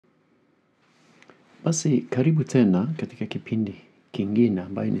Basi karibu tena katika kipindi kingine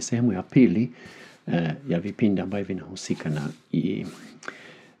ambayo ni sehemu ya pili ya vipindi ambayo vinahusika na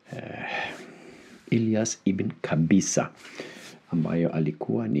Ilyas Ibn Qabisa, ambayo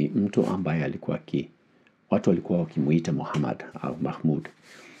alikuwa ni mtu ambaye alikuwa watu walikuwa wakimuita Muhammad au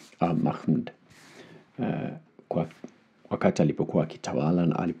Mahmud kwa wakati alipokuwa akitawala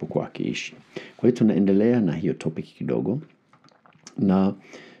na alipokuwa akiishi. Kwa hiyo tunaendelea na hiyo topic kidogo, na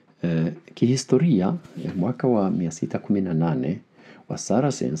kihistoria mwaka wa 618 wa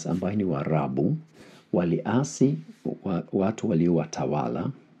Saracens ambayo ni warabu waliasi watu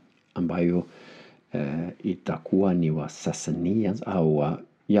waliowatawala, ambayo itakuwa ni Wasasanians au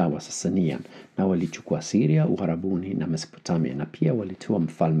Wasasanian, na walichukua Siria, Uarabuni na Mesopotamia, na pia waliteua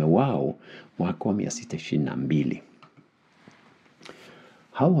mfalme wao mwaka wa 622.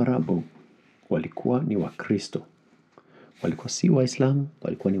 Hao Waarabu walikuwa ni Wakristo. Walikuwa si Waislamu,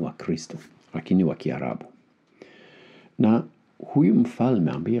 walikuwa ni Wakristo, lakini wa Kiarabu. Na huyu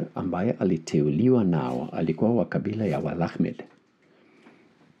mfalme ambaye aliteuliwa nao alikuwa wa kabila ya wali'khed.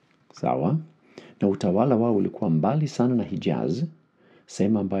 Sawa? Na utawala wao ulikuwa mbali sana na Hijazi,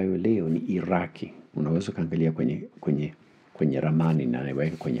 sehemu ambayo leo ni Iraki. Unaweza kuangalia kwenye ramani na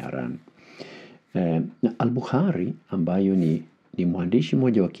naweka kwenye Aran. Na Al-Bukhari ambayo ni mwandishi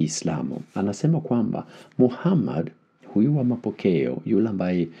mmoja wa Kiislamu anasema kwamba Muhammad, huyu wa mapokeo, yule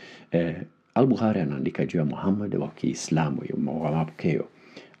ambaye Al-Bukhari anaandika juu ya Muhammad wa Kiislamu wa mapokeo,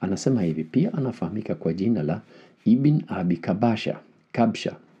 anasema hivi, pia anafahamika kwa jina la Ibn Abi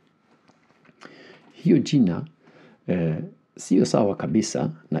Kabsha. Hiyo jina sio sawa kabisa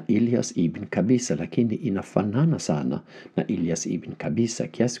na Ilyas Ibn Qabisa, lakini inafanana sana na Ilyas Ibn Qabisa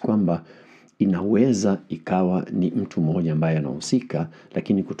kiasi kwamba inaweza ikawa ni mtu mmoja ambaye anahusika,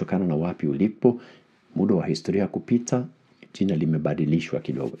 lakini kutokana na wapi ulipo, muda wa historia kupita, jina limebadilishwa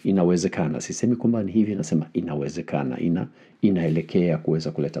kidogo. Inawezekana, sisemi kwamba ni hivi, nasema inawezekana, inaelekea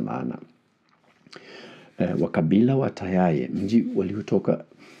kuweza kuleta maana. Wakabila watayaye, mji waliotoka,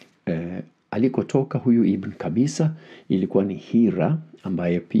 alikotoka huyu Ibn Qabisa ilikuwa ni Hira,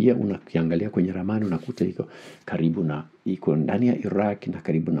 ambaye pia unakiangalia kwenye ramani unakuta iko ndani ya Iraq na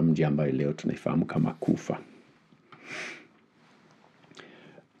karibu na mji ambaye leo tunaifahamu kama Kufa.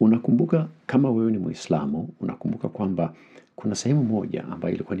 Unakumbuka, kama wewe ni Muislamu, unakumbuka kwamba kuna sehemu moja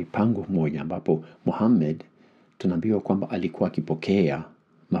ambayo ilikuwa ni pango moja ambapo Muhammad tunaambiwa kwamba alikuwa akipokea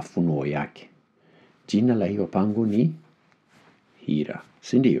mafunuo yake. Jina la hiyo pango ni Hira,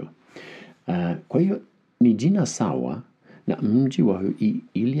 si ndio? Kwa hiyo ni jina sawa na mji wa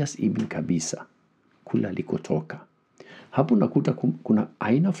Ilyas Ibn Qabisa kule alikotoka. Hapo unakuta kuna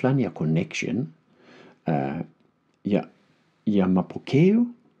aina fulani ya connection ya mapokeo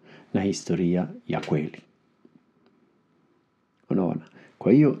na historia ya kweli. Unaona?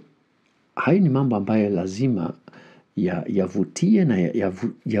 Kwa hiyo hayo ni mambo ambayo lazima yavutie na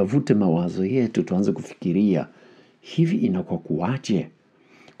yavute mawazo yetu, tuanze kufikiria hivi inakuwa kuwaje.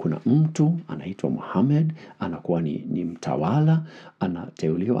 Kuna mtu anaitwa Muhammad, anakuwa ni mtawala,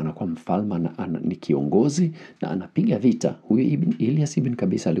 anateuliwa, anakuwa mfalme, ni kiongozi na anapiga vita. Huyu Ilyas Ibn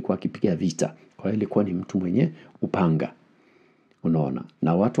Qabisa alikuwa akipiga vita. Kwa hiyo alikuwa ni mtu mwenye upanga. Unaona?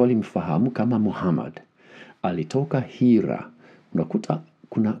 Na watu walimfahamu kama Muhammad. Alitoka Hira. Unakuta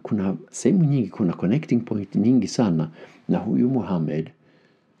kuna sehemu nyingi, kuna connecting point nyingi sana na huyu Muhammad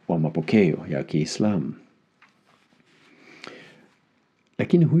wa mapokeo ya Kiislamu.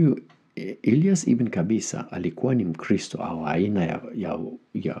 Lakini huyu Ilyas Ibn Qabisa alikuwa ni Mkristo au aina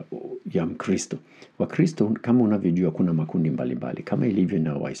ya Mkristo. Wakristo kama unavyojua kuna makundi mbalimbali, kama ilivyo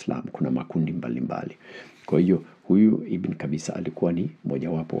na Waislamu kuna makundi mbalimbali. Kwa hiyo huyu Ibn Qabisa alikuwa ni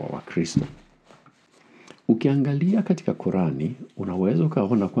mojawapo wa Wakristo. Ukiangalia katika Qurani unaweza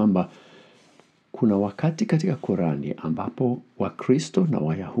ukaona kwamba kuna wakati katika Qurani ambapo Wakristo na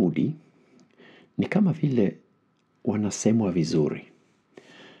Wayahudi ni kama vile wanasemwa vizuri.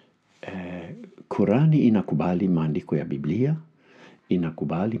 Qurani inakubali maandiko ya Biblia,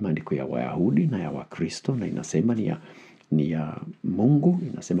 inakubali maandiko ya Wayahudi na ya Wakristo, na inasema ni ya Mungu,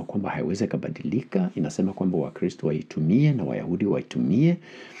 inasema kwamba haiwezi kubadilika, inasema kwamba Wakristo waitumie na Wayahudi waitumie.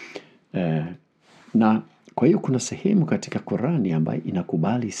 Na kwa hiyo kuna sehemu katika Qurani ambayo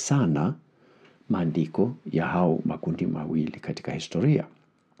inakubali sana maandiko ya hao makundi mawili katika historia.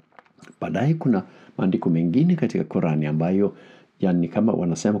 Baadaye kuna maandiko mengine katika Qurani ambayo yani kama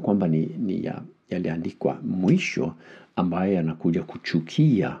wanasema kwamba ni yaliandikwa mwisho, ambaye anakuja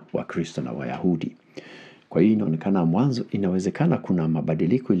kuchukia Wakristo na Wayahudi. Kwa hiyo inaonekana mwanzo, inawezekana kuna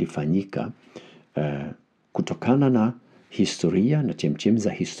mabadiliko ilifanyika kutokana historia na chemchem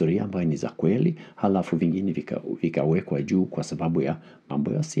za historia ambayo ni za kweli, halafu vingine vikawekwa juu kwa sababu ya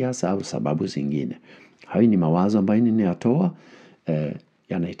mambo ya siasa au sababu zingine. Hayo ni mawazo ambayo ninayatoa,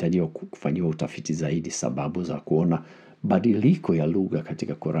 yanahitaji kufanyiwa utafiti zaidi, sababu za kuona badiliko ya lugha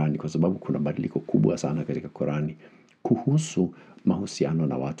katika Qurani, kwa sababu kuna badiliko kubwa sana katika Qurani kuhusu mahusiano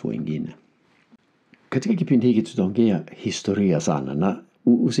na watu wengine. Katika kipindi hiki tutaongea historia sana, na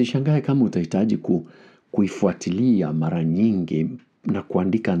usishangae kama utahitaji kuifuatilia mara nyingi na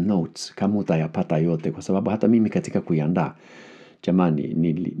kuandika notes kama utayapata yote, kwa sababu hata mimi katika kuiandaa, jamani,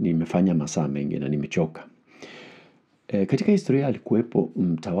 nimefanya masaa mengi na nimechoka. Katika historia alikuwepo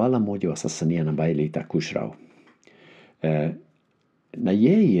mtawala mmoja wa Sasania ambaye aliitwa Khusrau. Na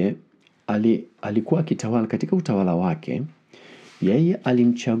yeye alikuwa akitawala. Katika utawala wake, yeye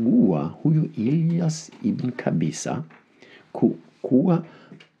alimchagua Huyo Ilyas Ibn Qabisa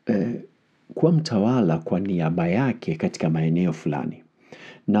kuwa mtawala kwa niaba yake katika maeneo fulani,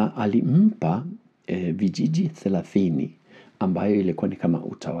 na alimpa vijiji 30 ambayo ilikuwa ni kama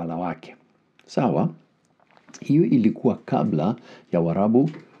utawala wake. Sawa? Hiyo ilikuwa kabla ya warabu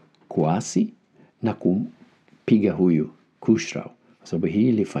kuasi na kumpiga huyu Khusrau, kwa sababu hii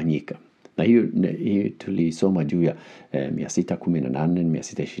ilifanyika. Na hiyo tulisoma juu ya 618 na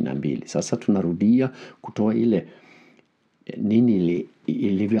 622. Sasa tunarudia kutoa ile nini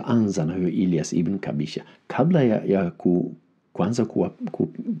ilivyoanza na Huyo Ilyas Ibn Qabisa. Kabla ya kuanza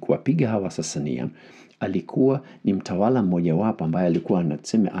kuwapiga hawa Sasania, alikuwa ni mtawala mmoja wapo ambaye alikuwa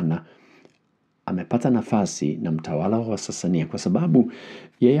anasema amepata nafasi na mtawala wa Sasania, kwa sababu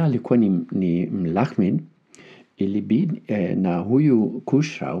yeye alikuwa ni walakhmed. Ilibidi na huyu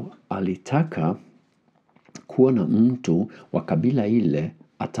Khusrau alitaka kuwa na mtu wa kabila ile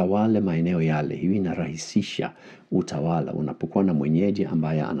atawale maeneo yale. Hiyo inarahisisha utawala unapokuwa na mwenyeji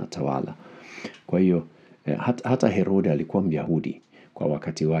ambaye anatawala. Kwa hiyo hata Herode alikuwa Myahudi kwa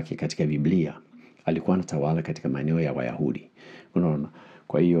wakati wake. Katika Biblia alikuwa anatawala katika maeneo ya Wayahudi, unaona.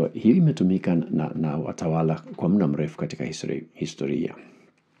 Kwa hiyo imetumika na watawala kwa muda mrefu katika historia.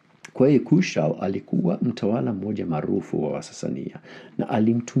 Kwa hiyo Khusrau alikuwa mtawala mmoja maarufu wa Sasania, na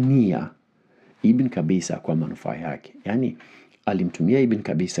alimtumia Ibn Qabisa kwa manufaa yake. Yaani alimtumia Ibn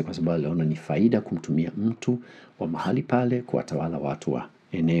Qabisa kwa sababu aliona ni faida kumtumia mtu wa mahali pale kuwatawala watu wa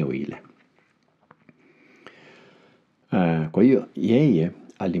eneo ile. Kwa hiyo yeye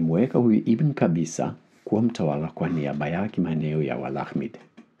alimweka huyu Ibn Qabisa kuwa mtawala kwa niaba yake maeneo ya walakhmed,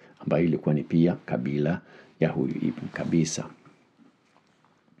 ambayo ilikuwa ni pia kabila ya huyu Ibn Qabisa.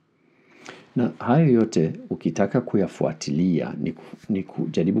 Na hayo yote ukitaka kuyafuatilia ni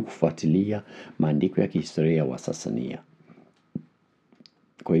kujaribu kufuatilia maandiko ya kihistoria wa Sasania.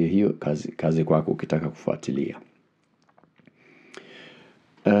 Kwa hiyo kazi kwako ukitaka kufuatilia.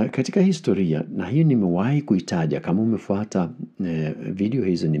 Katika historia, na hiyo nimewahi kuitaja, kama umefuata video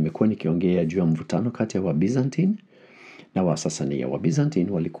hizo, nimekuwa nikiongea juu ya mvutano kati ya Byzantine na Wasasania.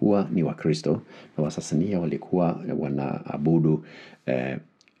 Byzantine walikuwa ni Wakristo na Wasasania walikuwa wanaabudu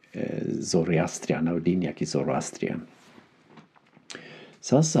Zoroastrian au dini ya Kizoroastrian.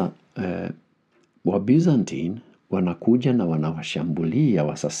 Sasa Byzantine wanakuja na wanawashambulia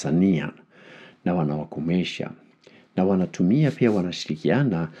Wasasania na wanawakomesha, na wanatumia pia,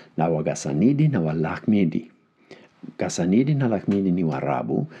 wanashirikiana na Wagasanidi na walakhmed. Gasanidi na Lakmedi ni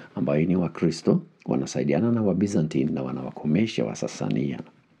Waarabu ambao ni Wakristo, wanasaidiana na Byzantine na wanawakomesha Wasasania.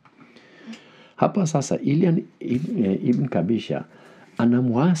 Hapa sasa Ibn Qabisa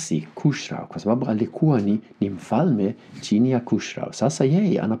anamuasi Khusrau kwa sababu alikuwa ni mfalme chini ya Khusrau. Sasa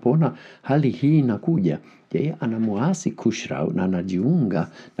yeye anapoona hali hii inakuja, yeye anamuasi Khusrau na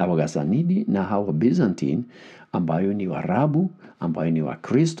anajiunga na Wagasanidi na hawa Byzantine ambayo ni Waarabu, ambayo ni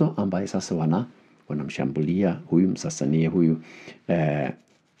Wakristo, ambayo sasa wanamshambulia huyu Msasania,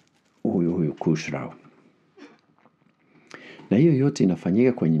 huyu Khusrau. Na hiyo yote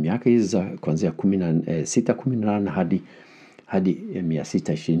inafanyika kwenye miaka hizi za kuanzia 618 hadi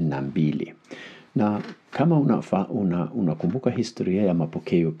 622. Na kama unakumbuka historia ya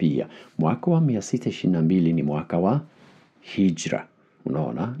mapokeo pia, mwaka wa 622 ni mwaka wa Hijra.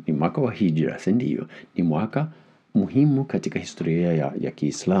 Unaona, ni mwaka wa Hijra, si ndio? Ni mwaka muhimu katika historia ya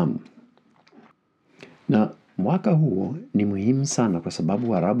Kiislamu. Na mwaka huo ni muhimu sana kwa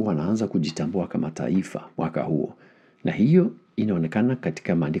sababu Waarabu wanaanza kujitambua kama taifa mwaka huo. Na hiyo inaonekana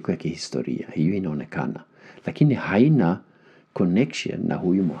katika maandiko ya kihistoria. Hiyo inaonekana. Lakini haina connection na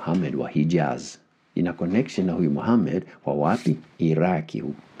huyu Muhammad wa Hijazi. Ina connection na huyu Muhammad wa wapi? Iraki,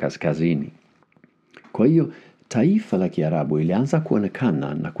 kaskazini. Kwa hiyo taifa la Kiarabu ilianza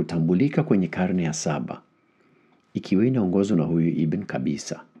kuonekana na kutambulika kwenye karne ya 7, ikiwa inaongozwa na huyu Ibn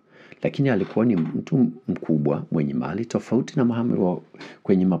Qabisa. lakini alikuwa ni mtu mkubwa mwenye mali, tofauti na Muhammad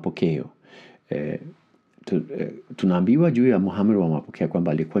kwenye mapokeo. Tunaambiwa juu ya Muhammad wa mapokeo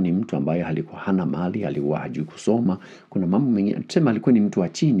kwamba alikuwa ni mtu ambaye alikuwa hana mali, alikuwa hajui kusoma. Kuna mambo mengine, tuseme alikuwa ni mtu wa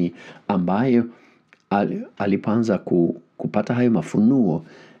chini ambaye alipoanza kupata hayo mafunuo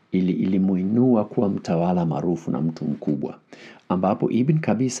ilimuinua kuwa mtawala maarufu na mtu mkubwa, ambapo Ibn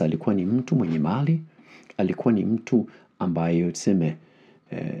Qabisa alikuwa ni mtu mwenye mali, alikuwa ni mtu ambaye tuseme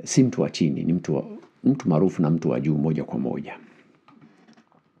si mtu wa chini, ni mtu maarufu na mtu wa juu moja kwa moja.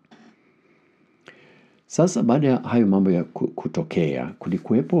 Sasa baada ya hayo mambo ya kutokea,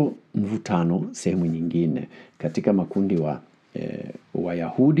 kulikuwepo mvutano sehemu nyingine katika makundi wa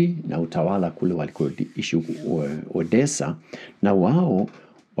Wayahudi na utawala kule walikoishi Odessa, na wao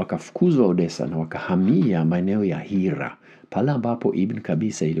wakafukuzwa Odessa na wakahamia maeneo ya Hira, pale ambapo Ibn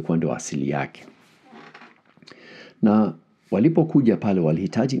Qabisa ilikuwa ndio asili yake. Na walipokuja pale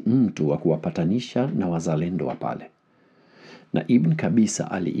walihitaji mtu wa kuwapatanisha na wazalendo wa pale, na Ibn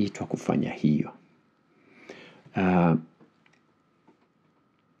Qabisa aliitwa kufanya hiyo.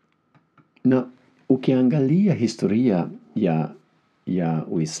 Na ukiangalia historia ya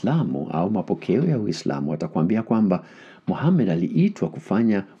Uislamu au mapokeo ya Uislamu, watakwambia kwamba Muhammad aliitwa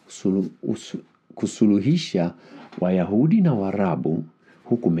kufanya kusuluhisha Wayahudi na Waarabu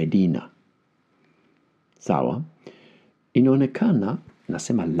huku Medina. Sawa? Inaonekana,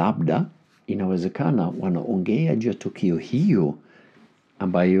 nasema labda, inawezekana wanaongea juu ya tukio hiyo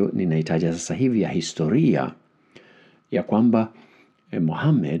ambayo ninaitaja sasa hivi ya historia, ya kwamba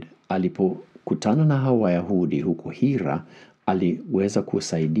Muhammad alipokutana na hao Wayahudi huko Hira, aliweza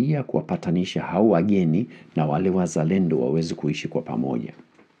kusaidia kuwapatanisha hao wageni na wale wazalendo waweze kuishi kwa pamoja.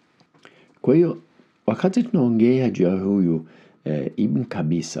 Kwa hiyo wakati tunaongea juu ya huyu Ibn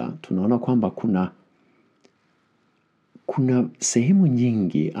Qabisa, tunaona kwamba kuna sehemu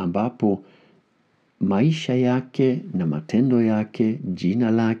nyingi ambapo maisha yake na matendo yake,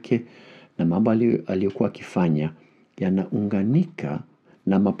 jina lake na mambo aliyokuwa akifanya yanaunganika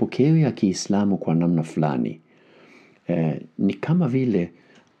na mapokeo ya Kiislamu kwa namna fulani. Ni kama vile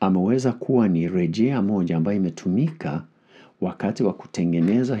ameweza kuwa ni rejea moja ambayo imetumika wakati wa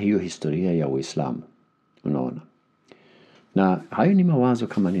kutengeneza hiyo historia ya Uislamu. Unaona? Na hayo ni mawazo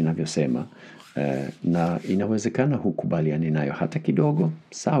kama ninavyosema, na inawezekana hukubaliani nayo hata kidogo.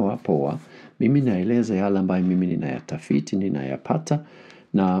 Sawa, poa. Mimi naeleza yale ambayo mimi ninayatafiti, ninayapata,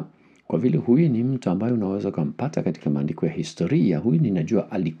 na kwa vile huyu ni mtu ambaye unaweza kumpata katika maandiko ya historia, huyu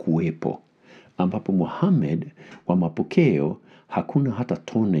ninajua alikuwepo, ambapo Muhammad wa mapokeo hakuna hata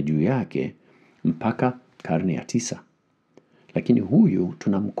tone juu yake mpaka karne ya 9. Lakini huyu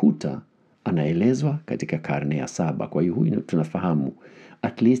tunamkuta anaelezwa katika karne ya 7. Kwa hiyo huyu tunafahamu,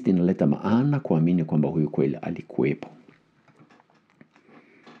 at least inaleta maana kuamini kwamba huyu kweli alikuwepo.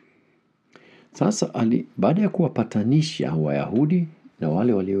 Sasa baada ya kuwapatanisha Wayahudi na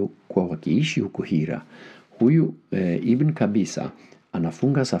wale waliokuwa wakiishi huko Hira, huyu Ibn Qabisa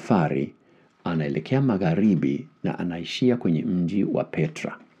anafunga safari, anaelekea magharibi na anaishia kwenye mji wa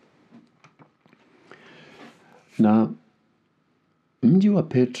Petra. Na mji wa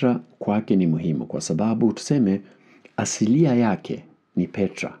Petra kwake ni muhimu kwa sababu tuseme asilia yake ni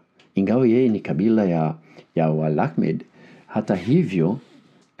Petra. Ingawa yeye ni kabila ya walaKkhmed, hata hivyo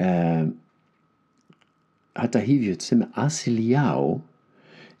tuseme asili yao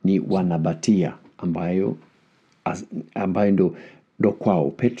ni Wanabatia, ambayo ndo kwao.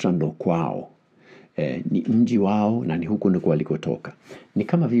 Petra ndo kwao. Ni mji wao na ni huko ndiko walikotoka. Ni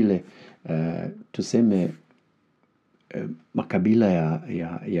kama vile tuseme makabila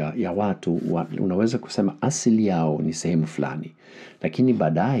ya watu, unaweza kusema asili yao ni sehemu fulani, lakini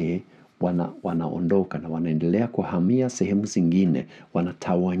baadaye wanaondoka na wanaendelea kuhamia sehemu zingine,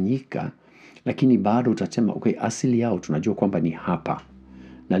 wanatawanyika, lakini bado utasema okay, asili yao tunajua kwamba ni hapa.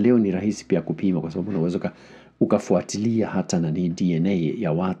 Na leo ni rahisi pia kupima kwa sababu unaweza ukafuatilia hata na ni DNA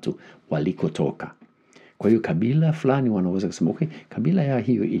ya watu walikotoka. Kwa hiyo kabila fulani wanaweza kusema okay, kabila ya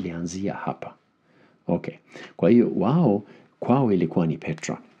hiyo ilianzia hapa. Okay. Kwa hiyo kwao ilikuwa ni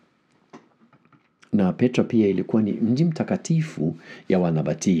Petra. Na Petra pia ilikuwa ni mji mtakatifu ya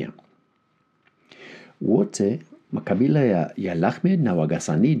Wanabatia. Wote makabila ya Lakkhmed na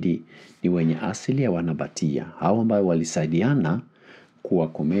Wagasanidi ni wenye asili ya Wanabatia, hao ambao walisaidiana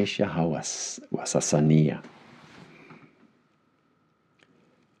kuwakomesha hawa Wasasania.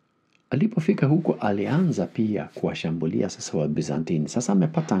 Alipofika huko alianza pia kuwashambulia sasa wa Byzantine. Sasa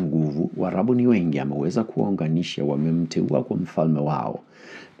amepata nguvu, Waarabu ni wengi, ameweza kuwaunganisha, wamemteua kwa mfalme wao.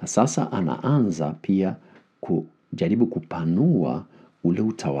 Na sasa anaanza pia kujaribu kupanua ule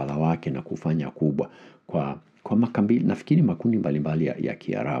utawala wake na kufanya kubwa kwa makabila, nafikiri makundi mbalimbali ya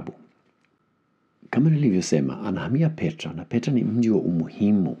Kiarabu. kama nilivyosema, anahamia Petra, na Petra ni mji wa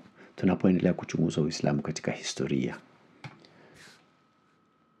umuhimu tunapoendelea kuchunguza Uislamu katika historia.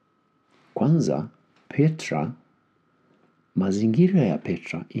 Kwanza, Petra, mazingira ya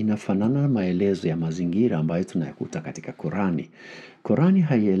Petra inafanana na maelezo ya mazingira ambayo tunayakuta katika Qurani. Qurani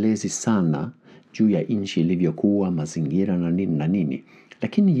haielezi sana juu ya nchi ilivyokuwa, mazingira na nini na nini,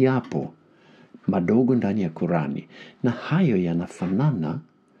 lakini yapo madogo ndani ya Qurani, na hayo yanafanana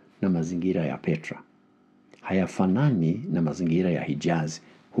na mazingira ya Petra. Hayafanani na mazingira ya Hijazi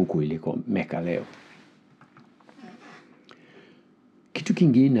huku iliko Meka leo. Kitu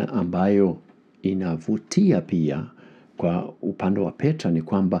kingine ambayo inavutia pia kwa upande wa Petra ni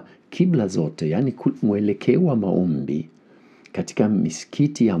kwamba kibla zote, yani mwelekeo wa maombi katika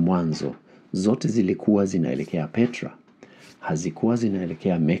misikiti ya mwanzo, zote zilikuwa zinaelekea Petra. Hazikuwa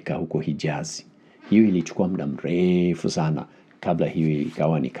zinaelekea Meka huko Hijazi. Hiyo ilichukua muda mrefu sana kabla hiyo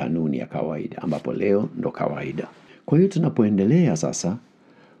ikawa ni kanuni ya kawaida, ambapo leo ndo kawaida. Kwa hiyo tunapoendelea sasa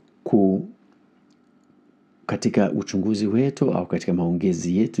katika uchunguzi wetu au katika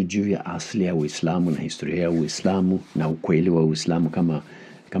maongezi yetu juu ya asili ya Uislamu na historia ya Uislamu na ukweli wa Uislamu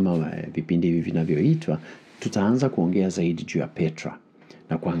kama vipindi hivi vinavyoitwa, tutaanza kuongea zaidi juu ya Petra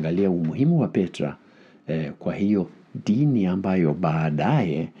na kuangalia umuhimu wa Petra, kwa hiyo dini ambayo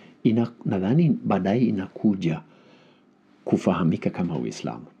nadhani baadaye inakuja kufahamika kama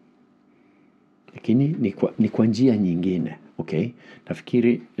Uislamu, lakini ni kwa njia nyingine. Okay?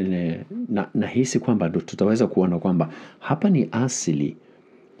 Nafikiri nahisi kwamba tutaweza kuona kwamba hapa ni asili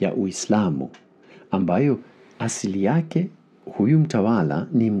ya Uislamu ambayo asili yake huyu mtawala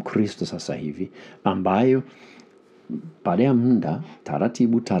ni Mkristo sasa hivi, ambayo baada ya muda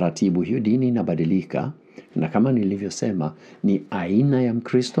taratibu hiyo dini inabadilika, na kama nilivyosema ni aina ya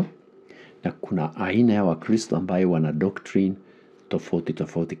Mkristo, na kuna aina ya Wakristo ambayo wana doctrine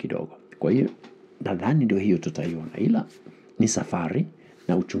tofauti kidogo. Kwa hiyo nadhani ndio hiyo tutaiona, ila ni safari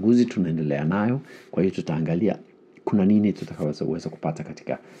na uchunguzi tunaendelea nayo. Kwa hiyo tutaangalia kuna nini tutakaweza kupata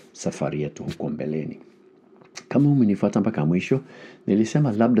katika safari yetu huko mbeleni. Kama umenifuata mpaka mwisho,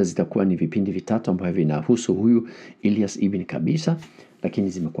 nilisema labda zitakuwa ni vipindi vitatu ambavyo vinahusu huyu Ilyas Ibn Qabisa, lakini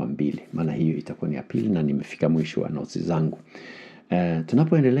zimekuwa 2, maana hiyo itakuwa ni ya pili na nimefika mwisho wa notes zangu.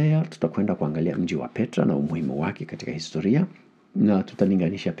 Tunapoendelea tutakwenda kuangalia mji wa Petra na umuhimu wake katika historia, na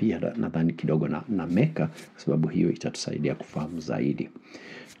tutalinganisha pia nadhani kidogo na Meka, kwa sababu hiyo itatusaidia kufahamu zaidi.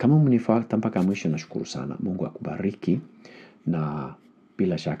 Kama umenifuata mpaka mwisho, nashukuru sana. Mungu akubariki, na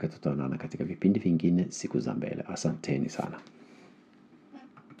bila shaka tutaonana katika vipindi vingine siku za mbele. Asanteni sana.